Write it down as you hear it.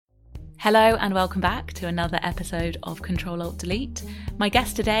Hello and welcome back to another episode of Control-Alt-Delete. My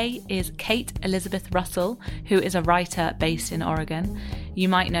guest today is Kate Elizabeth Russell, who is a writer based in Oregon. You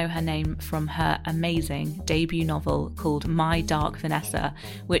might know her name from her amazing debut novel called My Dark Vanessa,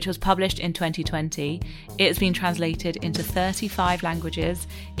 which was published in 2020. It's been translated into 35 languages.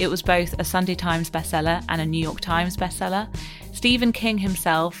 It was both a Sunday Times bestseller and a New York Times bestseller. Stephen King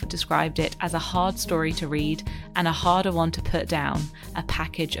himself described it as a hard story to read and a harder one to put down, a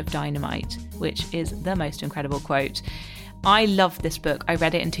package of dynamite, which is the most incredible quote. I loved this book. I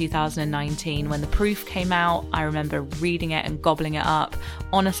read it in 2019 when the proof came out. I remember reading it and gobbling it up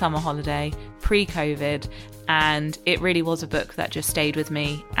on a summer holiday, pre-COVID, and it really was a book that just stayed with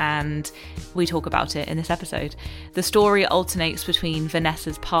me, and we talk about it in this episode. The story alternates between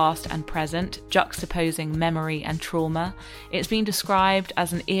Vanessa's past and present, juxtaposing memory and trauma. It's been described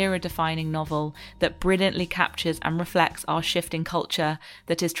as an era-defining novel that brilliantly captures and reflects our shifting culture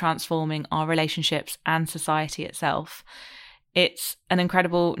that is transforming our relationships and society itself. It's an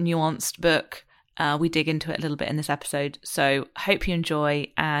incredible, nuanced book. We dig into it a little bit in this episode, so hope you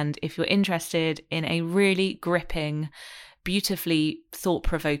enjoy. And if you're interested in a really gripping, beautifully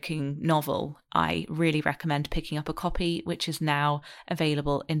thought-provoking novel, I really recommend picking up a copy, which is now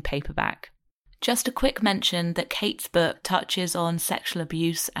available in paperback. Just a quick mention that Kate's book touches on sexual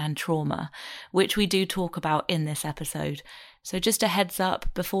abuse and trauma, which we do talk about in this episode. So just a heads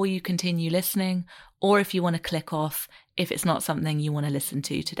up before you continue listening, or if you want to click off if it's not something you want to listen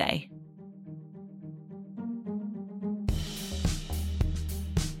to today.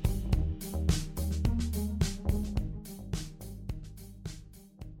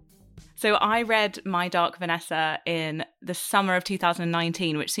 So I read My Dark Vanessa in the summer of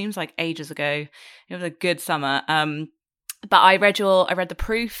 2019, which seems like ages ago. It was a good summer. But I read the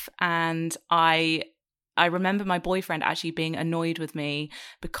proof, and I remember my boyfriend actually being annoyed with me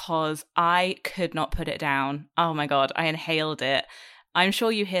because I could not put it down. Oh my God, I inhaled it. I'm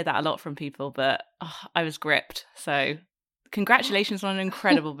sure you hear that a lot from people, but I was gripped. So congratulations on an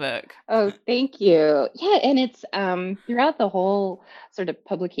incredible book. Oh, thank you. Yeah, and it's throughout the whole sort of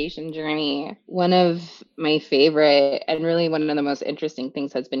publication journey, one of my favorite and really one of the most interesting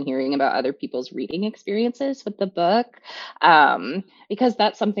things has been hearing about other people's reading experiences with the book. Because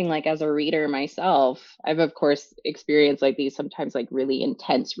that's something like as a reader myself, I've of course experienced like these sometimes like really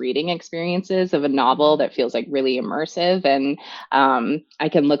intense reading experiences of a novel that feels like really immersive. And I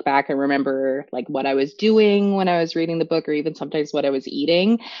can look back and remember like what I was doing when I was reading the book, or even sometimes what I was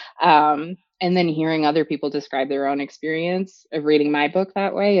eating. And then hearing other people describe their own experience of reading my book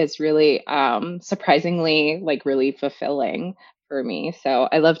that way is really surprisingly like really fulfilling for me. So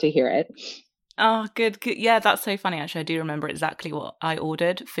I love to hear it. Oh, good. Yeah, that's so funny. Actually, I do remember exactly what I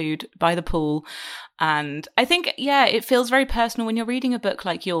ordered, food by the pool. And I think, yeah, it feels very personal when you're reading a book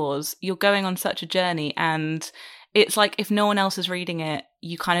like yours. You're going on such a journey, and it's like if no one else is reading it,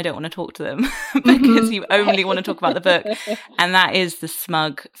 you kind of don't want to talk to them because you only want to talk about the book. And that is the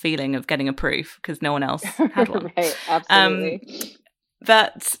smug feeling of getting a proof because no one else had one. Right, absolutely.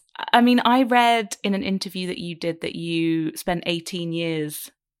 But I mean, I read in an interview that you did that you spent 18 years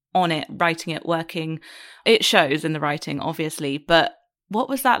on it, writing it, working. It shows in the writing, obviously. But what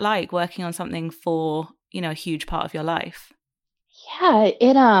was that like working on something for, a huge part of your life? Yeah,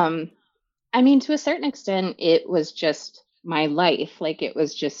 I mean, to a certain extent, it was just my life. Like it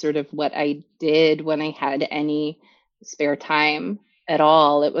was just sort of what I did when I had any spare time at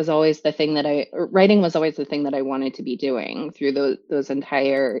all. It was always the thing that writing was always the thing that I wanted to be doing through those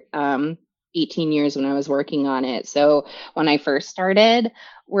entire 18 years when I was working on it. So when I first started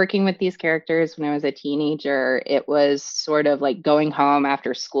working with these characters when I was a teenager, it was sort of like going home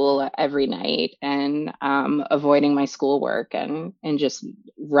after school every night and avoiding my schoolwork and just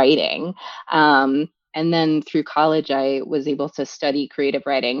writing. And then through college, I was able to study creative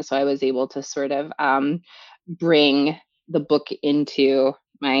writing. So I was able to sort of bring the book into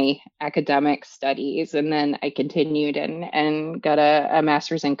my academic studies. And then I continued and got a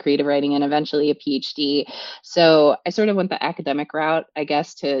master's in creative writing and eventually a PhD. So I sort of went the academic route, I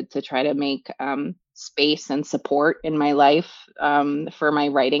guess, to try to make space and support in my life for my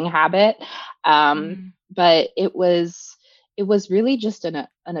writing habit. But it was really just an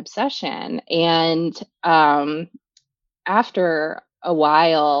obsession. And after a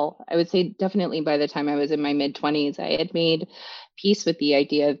while, I would say definitely by the time I was in my mid-20s, I had made peace with the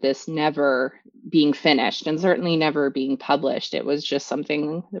idea of this never being finished and certainly never being published. It was just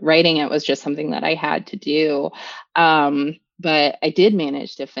something, writing it was just something that I had to do. But I did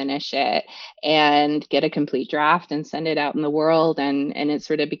manage to finish it and get a complete draft and send it out in the world. And it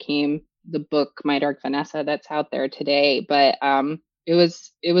sort of became the book, My Dark Vanessa, that's out there today. But it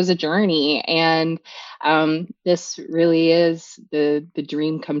was a journey, and this really is the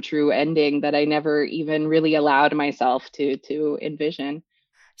dream come true ending that I never even really allowed myself to envision.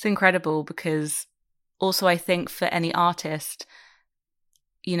 It's incredible because also I think for any artist,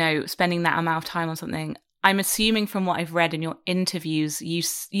 spending that amount of time on something, I'm assuming from what I've read in your interviews,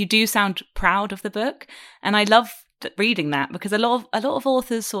 you do sound proud of the book, and I love reading that because a lot of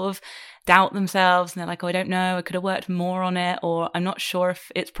authors sort of doubt themselves and they're like, oh, I don't know, I could have worked more on it, or I'm not sure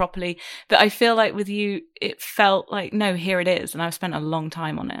if it's properly. But I feel like with you, it felt like, no, here it is, and I've spent a long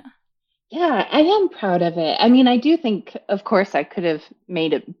time on it. Yeah, I am proud of it. I mean, I do think, of course, I could have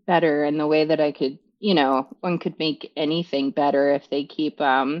made it better in the way that I could, one could make anything better if they keep,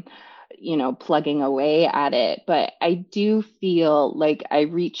 plugging away at it. But I do feel like I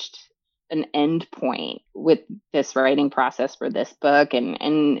reached an end point with this writing process for this book,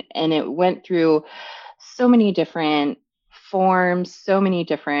 and it went through so many different forms, so many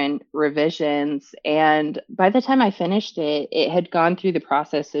different revisions. And by the time I finished it, it had gone through the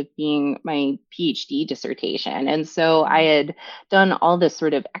process of being my PhD dissertation. And so I had done all this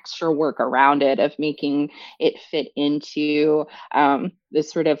sort of extra work around it of making it fit into this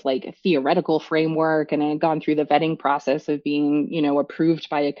sort of like theoretical framework. And I had gone through the vetting process of being, approved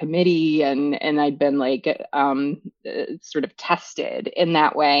by a committee. And I'd been like sort of tested in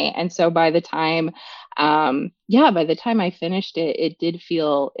that way. And so by the time I finished it,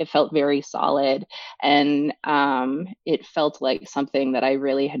 it felt very solid, and it felt like something that I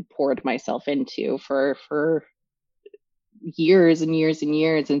really had poured myself into for years and years and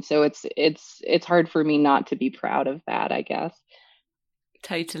years. And so it's hard for me not to be proud of that, I guess.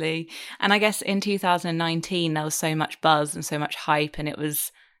 Totally. And I guess in 2019, there was so much buzz and so much hype, and it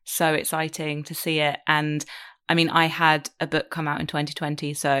was so exciting to see it. And I mean, I had a book come out in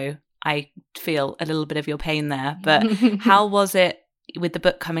 2020, so I feel a little bit of your pain there. But how was it with the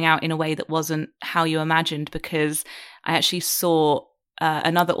book coming out in a way that wasn't how you imagined? Because I actually saw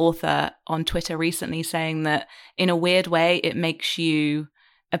another author on Twitter recently saying that in a weird way, it makes you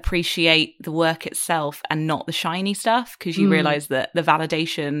appreciate the work itself and not the shiny stuff, because you realize that the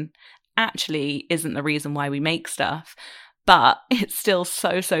validation actually isn't the reason why we make stuff. But it's still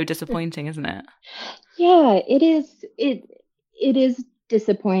so disappointing, isn't it? Yeah, it is. It is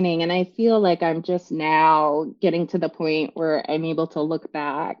disappointing, and I feel like I'm just now getting to the point where I'm able to look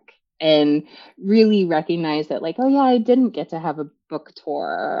back and really recognize that, like, oh yeah, I didn't get to have a book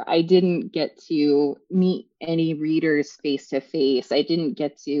tour. I didn't get to meet any readers face to face. I didn't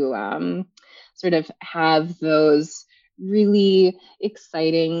get to sort of have those really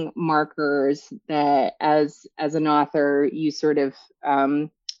exciting markers that as an author you sort of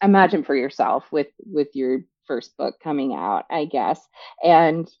imagine for yourself with your first book coming out, I guess.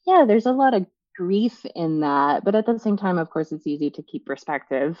 And yeah, there's a lot of grief in that, but at the same time, of course, it's easy to keep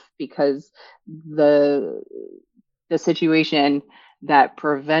perspective because the the situation that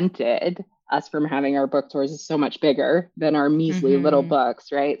prevented us from having our book tours is so much bigger than our measly little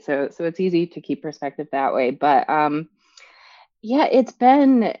books, right? So it's easy to keep perspective that way. But yeah, it's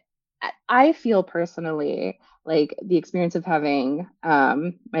been, I feel personally like the experience of having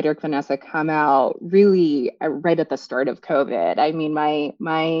My Dark Vanessa come out really right at the start of COVID. I mean,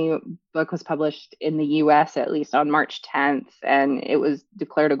 my book was published in the US at least on March 10th, and it was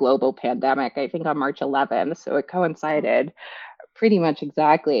declared a global pandemic, I think, on March 11th. So it coincided pretty much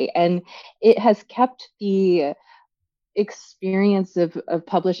exactly. And it has kept the experience of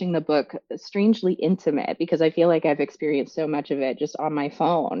publishing the book strangely intimate because I feel like I've experienced so much of it just on my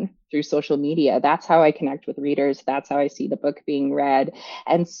phone through social media. That's how I connect with readers. That's how I see the book being read.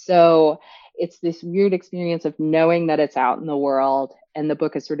 And so it's this weird experience of knowing that it's out in the world and the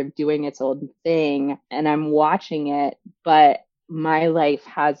book is sort of doing its own thing and I'm watching it, but my life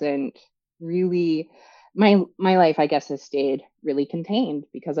hasn't really my life, I guess, has stayed really contained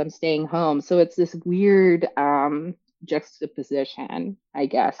because I'm staying home. So it's this weird juxtaposition, I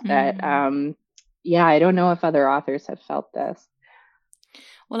guess, that yeah, I don't know if other authors have felt this.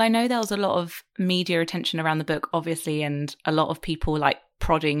 Well, I know there was a lot of media attention around the book, obviously, and a lot of people like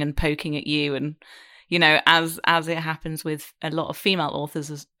prodding and poking at you, and as it happens with a lot of female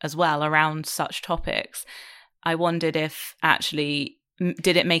authors as well around such topics. I wondered if actually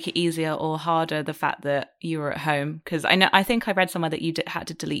did it make it easier or harder, the fact that you were at home? Because I think I read somewhere that you had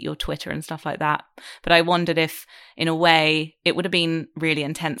to delete your Twitter and stuff like that. But I wondered if, in a way, it would have been really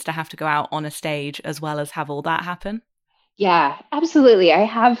intense to have to go out on a stage as well as have all that happen. Yeah, absolutely. I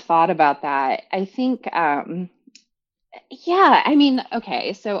have thought about that. I think, yeah, I mean,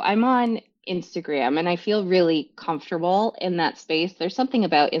 okay, so I'm on Instagram, and I feel really comfortable in that space. There's something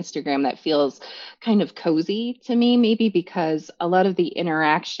about Instagram that feels kind of cozy to me, maybe because a lot of the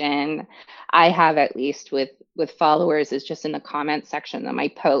interaction I have, at least with followers, is just in the comment section of my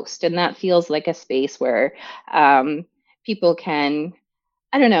post, and that feels like a space where people can,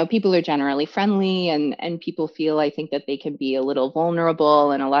 I don't know, people are generally friendly, and people feel, I think, that they can be a little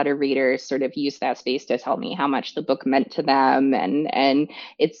vulnerable, and a lot of readers sort of use that space to tell me how much the book meant to them, and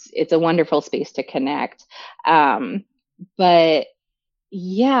it's a wonderful space to connect. But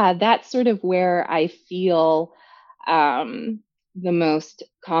yeah, that's sort of where I feel the most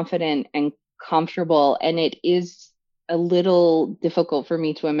confident and comfortable. And it is a little difficult for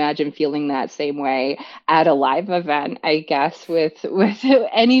me to imagine feeling that same way at a live event, I guess, with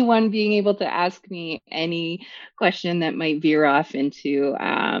anyone being able to ask me any question that might veer off into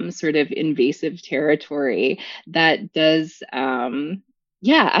sort of invasive territory. That does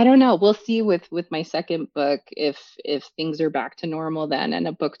yeah, I don't know. We'll see with my second book, if things are back to normal then and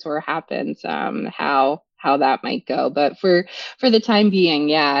a book tour happens, how that might go. But for the time being,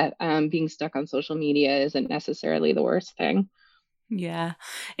 yeah, being stuck on social media isn't necessarily the worst thing. Yeah.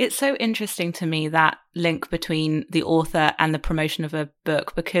 It's so interesting to me, that link between the author and the promotion of a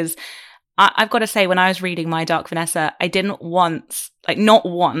book, because I've got to say, when I was reading My Dark Vanessa, I didn't once, like not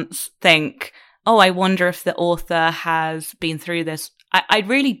once, think, oh, I wonder if the author has been through this. I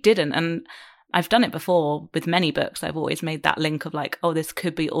really didn't. And I've done it before with many books. I've always made that link of like, oh, this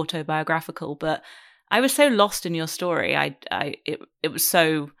could be autobiographical. But I was so lost in your story. It was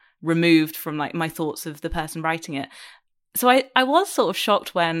so removed from like my thoughts of the person writing it. So I was sort of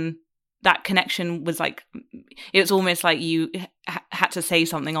shocked when that connection was like, it was almost like you had to say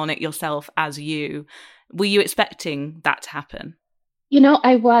something on it yourself as you. Were you expecting that to happen?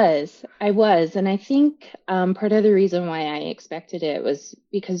 I was, and I think part of the reason why I expected it was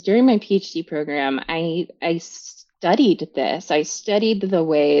because during my PhD program, I studied this. I studied the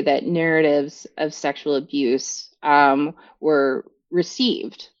way that narratives of sexual abuse were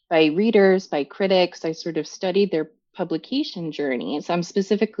received by readers, by critics. I sort of studied their publication journeys.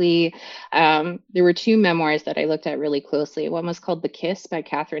 Specifically, there were two memoirs that I looked at really closely. One was called The Kiss by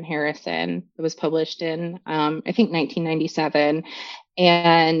Catherine Harrison. It was published in, I think, 1997,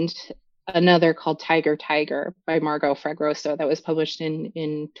 and another called Tiger Tiger by Margot Fregroso that was published in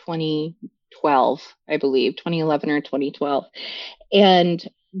 2012, I believe, 2011 or 2012. And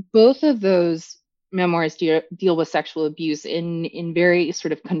both of those memoirs deal with sexual abuse in very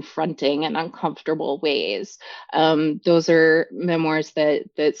sort of confronting and uncomfortable ways. Those are memoirs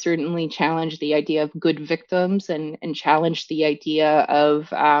that certainly challenge the idea of good victims, and challenge the idea of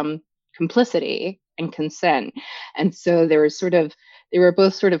complicity and consent. And so they were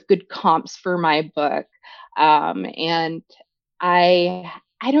both sort of good comps for my book. And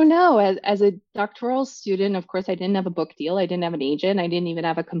I don't know, as a doctoral student, of course, I didn't have a book deal. I didn't have an agent. I didn't even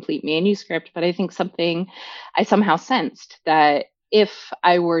have a complete manuscript. But I think something I somehow sensed, that if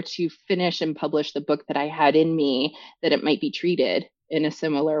I were to finish and publish the book that I had in me, that it might be treated in a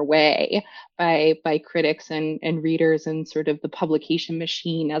similar way by critics and readers, and sort of the publication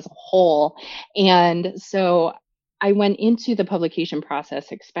machine as a whole. And so I went into the publication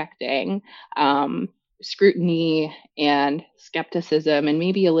process expecting scrutiny and skepticism, and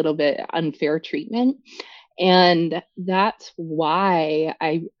maybe a little bit unfair treatment. And that's why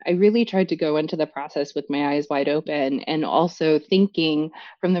I really tried to go into the process with my eyes wide open, and also thinking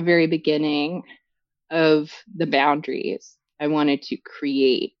from the very beginning of the boundaries I wanted to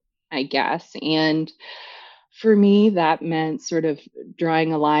create, I guess. And for me, that meant sort of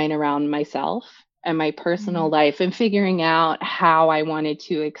drawing a line around myself and my personal Mm. life, and figuring out how I wanted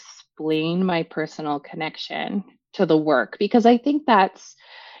to explain my personal connection to the work. Because I think that's,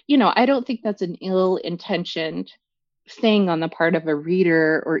 I don't think that's an ill intentioned thing on the part of a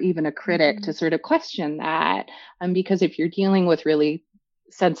reader or even a critic to Mhm. sort of question that. Because if you're dealing with really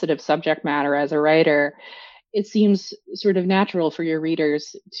sensitive subject matter as a writer, it seems sort of natural for your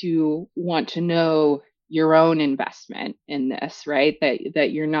readers to want to know your own investment in this, right?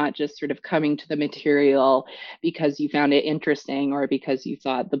 That you're not just sort of coming to the material because you found it interesting, or because you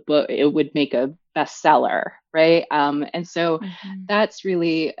thought the book it would make a bestseller, right? And so Mhm. that's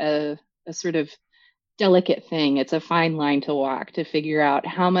really a sort of delicate thing. It's a fine line to walk, to figure out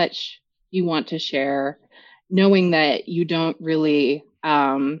how much you want to share, knowing that you don't really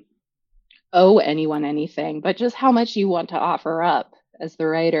owe anyone anything, but just how much you want to offer up as the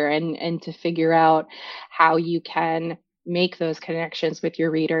writer, and to figure out how you can make those connections with your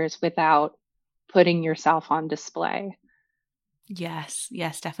readers without putting yourself on display. Yes,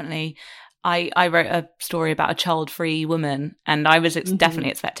 definitely. I wrote a story about a child-free woman, and I was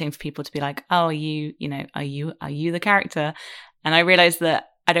definitely expecting for people to be like, "Oh, are you the character?" And I realized that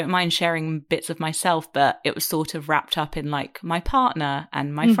I don't mind sharing bits of myself, but it was sort of wrapped up in like my partner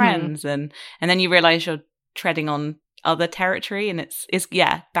and my friends, and then you realize you're treading on other territory, and it's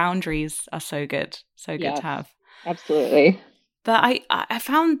yeah, boundaries are so good, so good to have. Absolutely. But I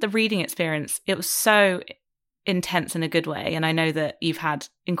found the reading experience, it was so intense in a good way, and I know that you've had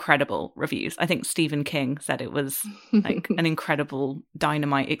incredible reviews. I think Stephen King said it was like an incredible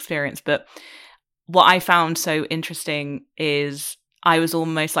dynamite experience. But what I found so interesting is I was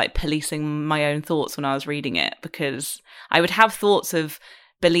almost like policing my own thoughts when I was reading it, because I would have thoughts of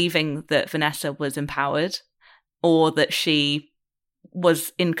believing that Vanessa was empowered or that she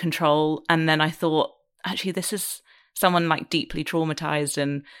was in control, and then I thought, actually, this is someone like deeply traumatized,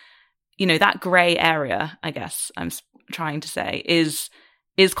 and that gray area, I guess I'm trying to say, is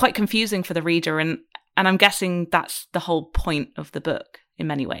quite confusing for the reader. And I'm guessing that's the whole point of the book in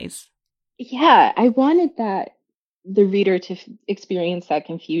many ways. Yeah, I wanted the reader to experience that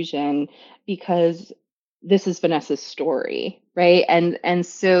confusion, because this is Vanessa's story, right? And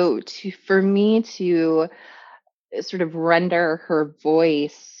so for me to sort of render her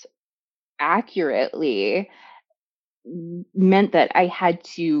voice accurately meant that I had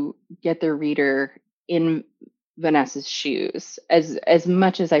to get the reader in Vanessa's shoes as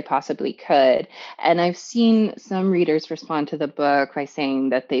much as I possibly could. And I've seen some readers respond to the book by saying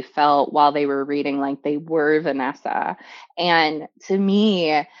that they felt while they were reading like they were Vanessa. And to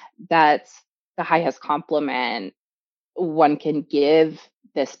me, that's the highest compliment one can give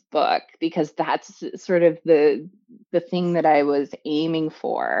this book, because that's sort of the thing that I was aiming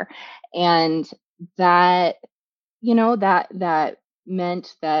for. And that that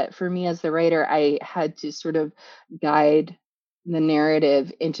meant that for me as the writer, I had to sort of guide the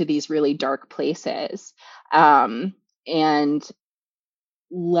narrative into these really dark places, and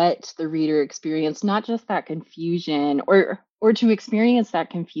let the reader experience not just that confusion, or to experience that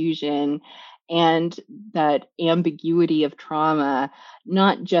confusion and that ambiguity of trauma,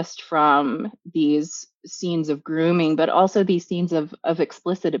 not just from these scenes of grooming, but also these scenes of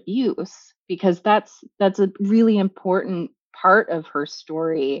explicit abuse, because that's a really important part of her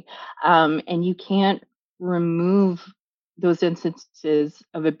story, and you can't remove those instances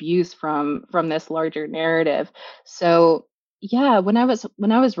of abuse from this larger narrative. So yeah, when I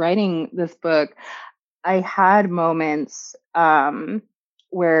was writing this book, I had moments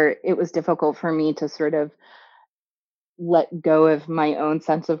where it was difficult for me to sort of let go of my own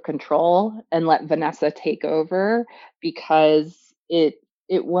sense of control and let Vanessa take over, because it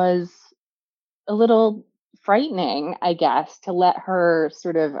was a little frightening, I guess, to let her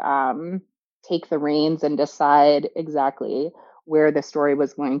sort of take the reins and decide exactly where the story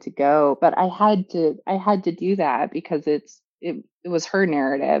was going to go. But I had to do that, because it was her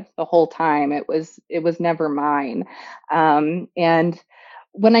narrative the whole time. It was never mine. And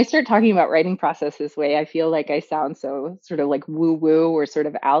when I start talking about writing process this way, I feel like I sound so sort of like woo woo or sort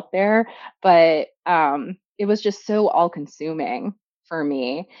of out there, but it was just so all consuming for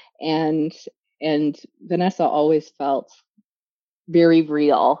me. And and Vanessa always felt very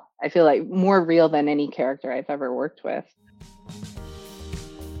real. I feel like more real than any character I've ever worked with.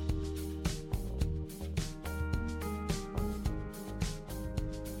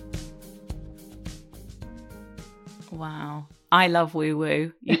 Wow. I love woo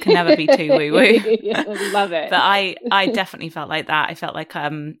woo. You can never be too woo woo. Love it. But I definitely felt like that. I felt like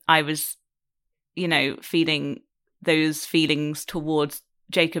I was, feeling those feelings towards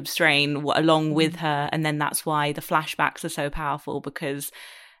Jacob Strain along with her. And then that's why the flashbacks are so powerful, because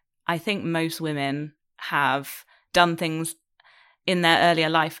I think most women have done things in their earlier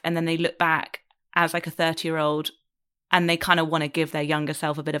life and then they look back as like a 30-year-old and they kind of want to give their younger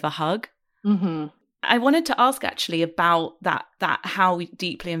self a bit of a hug. Mm-hmm. I wanted to ask actually about that how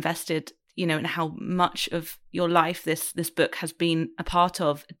deeply invested, and how much of your life this book has been a part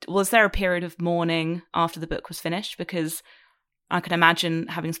of. Was there a period of mourning after the book was finished? Because I can imagine,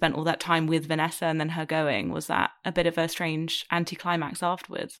 having spent all that time with Vanessa and then her going, was that a bit of a strange anticlimax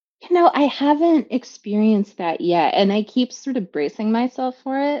afterwards? I haven't experienced that yet, and I keep sort of bracing myself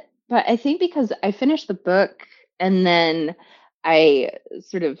for it. But I think because I finished the book and then I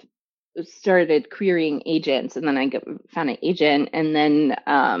sort of started querying agents, and then found an agent, and then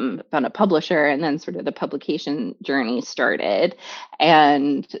found a publisher, and then sort of the publication journey started.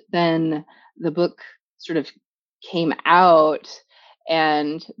 And then the book sort of came out,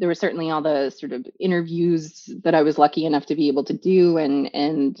 And there were certainly all the sort of interviews that I was lucky enough to be able to do,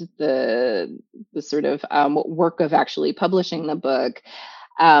 and the sort of work of actually publishing the book.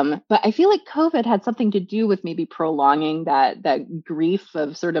 But I feel like COVID had something to do with maybe prolonging that grief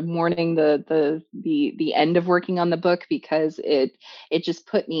of sort of mourning the end of working on the book, because it just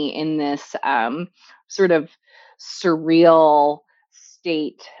put me in this sort of surreal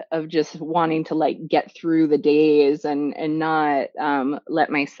state of just wanting to like get through the days and not let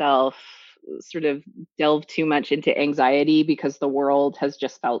myself sort of delve too much into anxiety, because the world has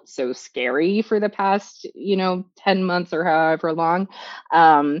just felt so scary for the past 10 months or however long.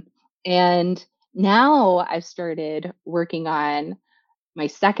 um, and now I've started working on my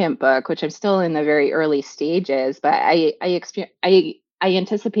second book, which I'm still in the very early stages, but I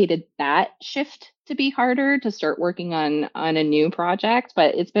anticipated that shift to be harder, to start working on a new project,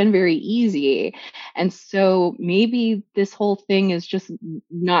 but it's been very easy. And so maybe this whole thing is just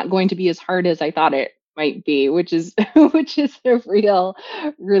not going to be as hard as I thought it might be, which is which is a real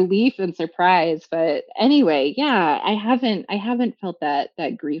relief and surprise. But anyway, yeah, I haven't felt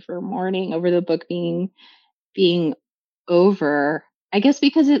that grief or mourning over the book being over. I guess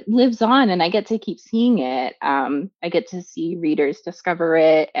because it lives on and I get to keep seeing it. I get to see readers discover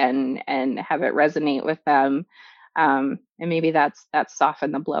it and have it resonate with them. And maybe that's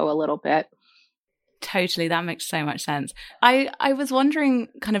softened the blow a little bit. Totally, that makes so much sense. I was wondering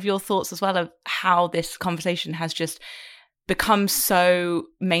kind of your thoughts as well of how this conversation has just become so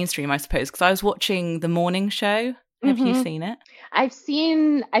mainstream, I suppose, because I was watching The Morning Show. Have you Hmm. seen it? I've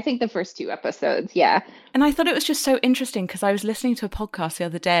seen, I think, the first two episodes. Yeah. And I thought it was just so interesting because I was listening to a podcast the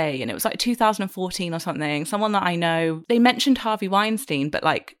other day and it was like 2014 or something. Someone that I know, they mentioned Harvey Weinstein, but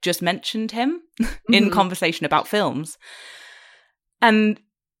like just mentioned him in Hmm. conversation about films. And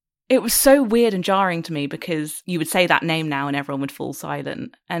it was so weird and jarring to me because you would say that name now and everyone would fall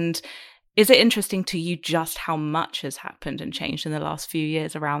silent. And is it interesting to you just how much has happened and changed in the last few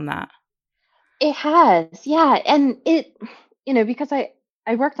years around that? It has, yeah. And because I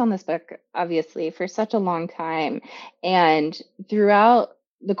worked on this book obviously for such a long time, and throughout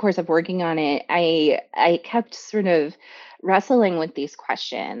the course of working on it, I kept sort of wrestling with these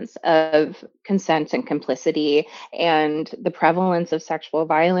questions of consent and complicity and the prevalence of sexual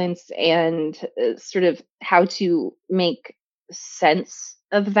violence, and sort of how to make sense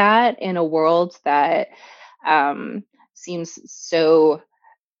of that in a world that um, seems so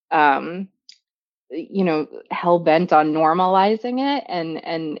um, hell bent on normalizing it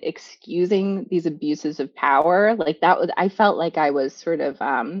and excusing these abuses of power. Like that was, I felt like I was sort of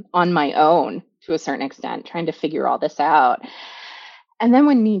on my own to a certain extent, trying to figure all this out. And then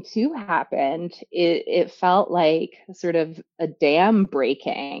when Me Too happened, it felt like sort of a dam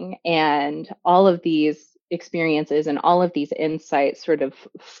breaking, and all of these experiences and all of these insights sort of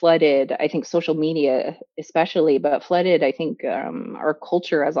flooded, I think, social media especially, but flooded, I think, our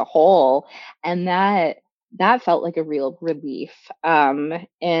culture as a whole. And that felt like a real relief. And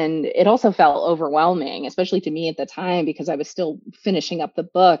it also felt overwhelming, especially to me at the time, because I was still finishing up the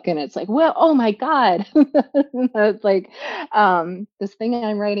book. And it's like, well, oh my God. It's like, this thing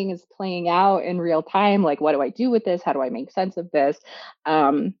I'm writing is playing out in real time. Like, what do I do with this? How do I make sense of this?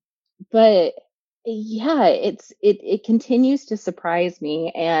 Um, but yeah, it continues to surprise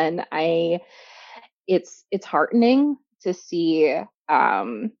me. And it's heartening to see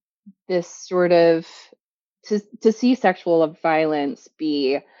this sort of to see sexual violence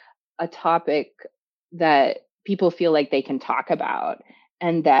be a topic that people feel like they can talk about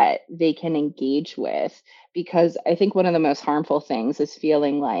and that they can engage with. Because I think one of the most harmful things is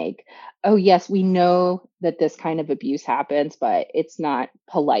feeling like, oh yes, we know that this kind of abuse happens, but it's not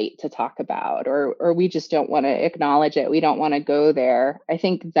polite to talk about, or we just don't want to acknowledge it, we don't want to go there. I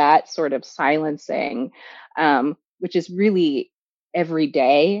think that sort of silencing, which is really every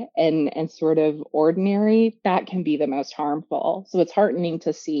day and sort of ordinary, that can be the most harmful. So it's heartening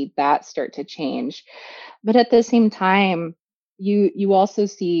to see that start to change. But at the same time, you also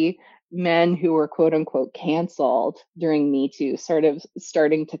see men who were quote unquote canceled during Me Too sort of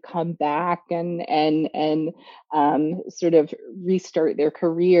starting to come back and sort of restart their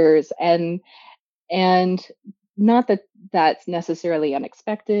careers. And not that that's necessarily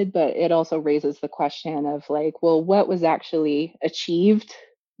unexpected, but it also raises the question of like, well, what was actually achieved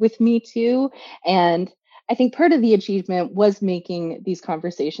with Me Too? And I think part of the achievement was making these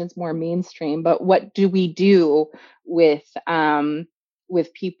conversations more mainstream. But what do we do with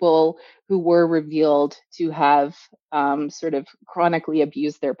with people who were revealed to have sort of chronically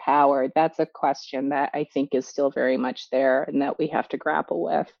abused their power? That's a question that I think is still very much there and that we have to grapple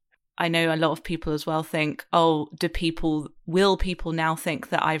with. I know a lot of people as well think, oh, will people now think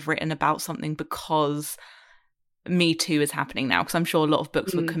that I've written about something because Me Too is happening now? Because I'm sure a lot of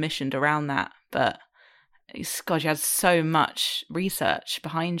books were commissioned around that. But God, you had so much research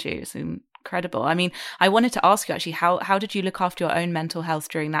behind you. It's incredible. I mean, I wanted to ask you actually, how did you look after your own mental health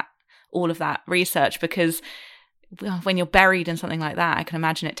during all of that research? Because when you're buried in something like that, I can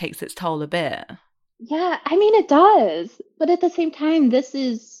imagine it takes its toll a bit. Yeah, I mean it does. But at the same time, this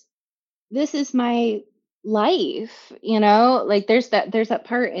is my life, you know? Like there's that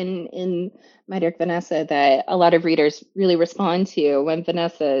part in My Dear Vanessa that a lot of readers really respond to when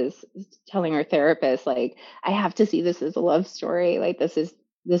Vanessa is telling her therapist, like, I have to see this as a love story. Like this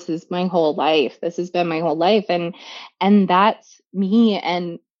is my whole life. This has been my whole life. And that's me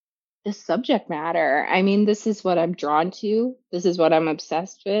and the subject matter. I mean, this is what I'm drawn to. This is what I'm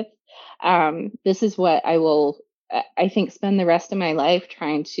obsessed with. This is what I think, spend the rest of my life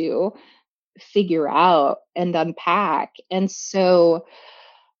trying to figure out and unpack. And so,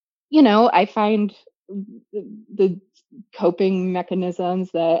 I find the coping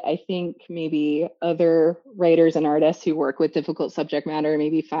mechanisms that I think maybe other writers and artists who work with difficult subject matter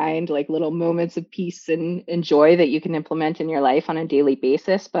maybe find, like little moments of peace and joy that you can implement in your life on a daily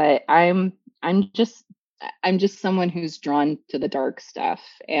basis. But I'm just someone who's drawn to the dark stuff,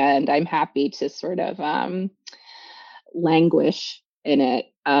 and I'm happy to sort of languish in it,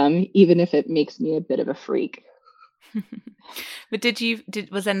 even if it makes me a bit of a freak. But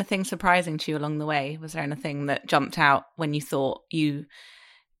was anything surprising to you along the way? Was there anything that jumped out when you thought you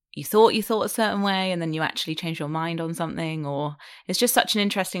thought a certain way and then you actually changed your mind on something? Or it's just such an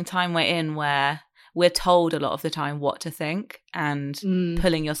interesting time we're in, where we're told a lot of the time what to think, and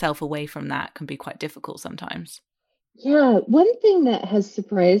pulling yourself away from that can be quite difficult sometimes. Yeah, one thing that has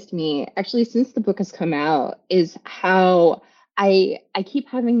surprised me actually since the book has come out is how I keep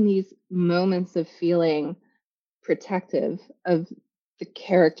having these moments of feeling protective of the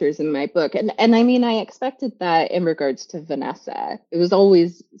characters in my book. And I mean, I expected that in regards to Vanessa. It was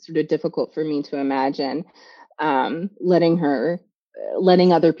always sort of difficult for me to imagine letting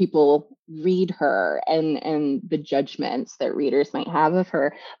other people read her and the judgments that readers might have of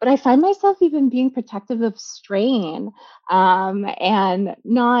her. But I find myself even being protective of Strain, and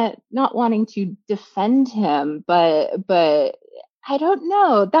not wanting to defend him, but I don't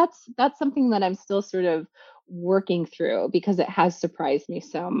know. That's something that I'm still sort of working through, because it has surprised me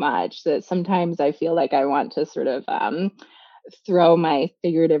so much that sometimes I feel like I want to sort of throw my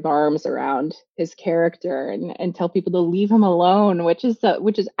figurative arms around his character and tell people to leave him alone, which is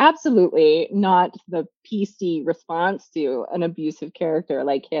absolutely not the PC response to an abusive character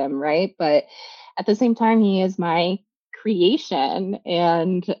like him, right? But at the same time, he is my creation,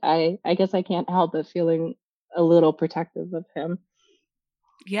 and I guess I can't help but feeling a little protective of him.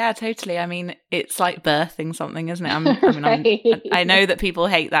 Yeah, totally. I mean, it's like birthing something, isn't it? Right. I know that people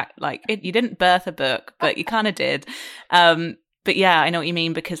hate that. Like, you didn't birth a book, but you kind of did. But yeah, I know what you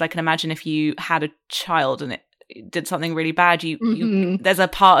mean, because I can imagine if you had a child and it did something really bad, there's a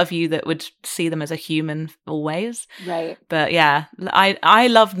part of you that would see them as a human always. Right. But yeah, I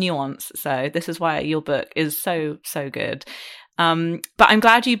love nuance. So this is why your book is so, so good. But I'm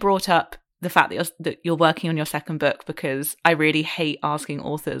glad you brought up the fact that you're working on your second book, because I really hate asking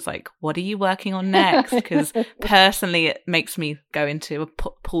authors, like, what are you working on next? Because personally, it makes me go into a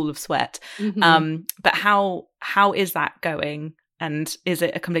pool of sweat. But how is that going? And is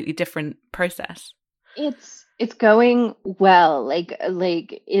it a completely different process? It's going well. Like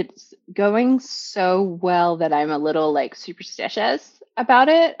it's going so well that I'm a little like superstitious about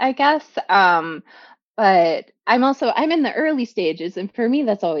it, I guess. But I'm in the early stages, and for me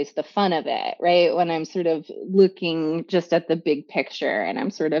that's always the fun of it, right? When I'm sort of looking just at the big picture and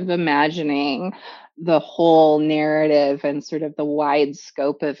I'm sort of imagining the whole narrative and sort of the wide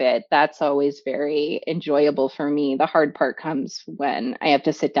scope of it, that's always very enjoyable for me. The hard part comes when I have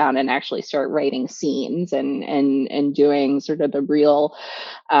to sit down and actually start writing scenes and doing sort of the real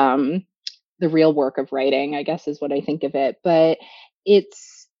work of writing, I guess is what I think of it. But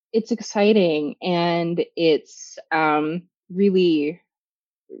it's exciting, and it's really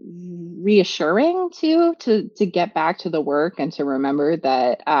reassuring too, to get back to the work and to remember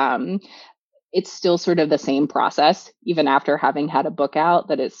that it's still sort of the same process even after having had a book out,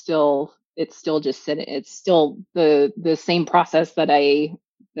 that it's still it's still the same process that I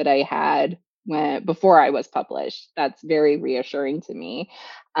had before I was published. That's very reassuring to me.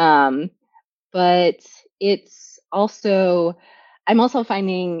 But it's also I'm also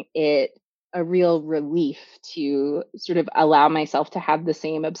finding it a real relief to sort of allow myself to have the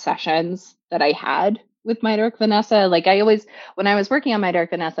same obsessions that I had with My Dark Vanessa. Like I always, when I was working on My Dark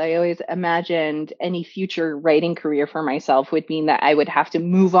Vanessa, I always imagined any future writing career for myself would mean that I would have to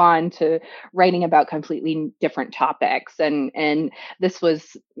move on to writing about completely different topics. And this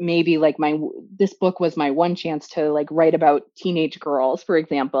was maybe like this book was my one chance to like write about teenage girls, for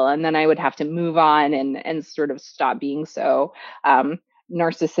example. And then I would have to move on and sort of stop being so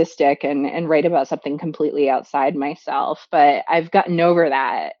narcissistic and write about something completely outside myself. But I've gotten over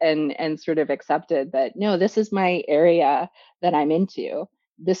that and sort of accepted that no, this is my area that I'm into.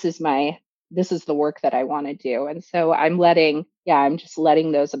 This is the work that I want to do. And so I'm just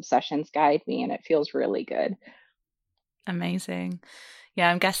letting those obsessions guide me, and it feels really good. Amazing. Yeah,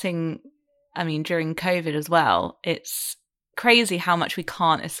 I'm guessing, I mean, during COVID as well, it's crazy how much we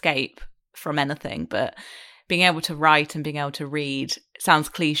can't escape from anything, but being able to write and being able to read sounds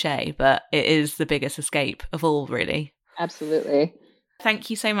cliche, but it is the biggest escape of all, really. Absolutely. Thank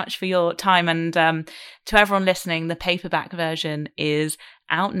you so much for your time. And to everyone listening, the paperback version is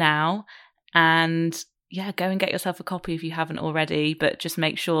out now. And yeah, go and get yourself a copy if you haven't already, but just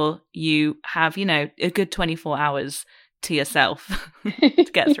make sure you have, a good 24 hours to yourself to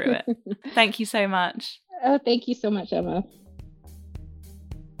get through it. Thank you so much. Oh, thank you so much, Emma.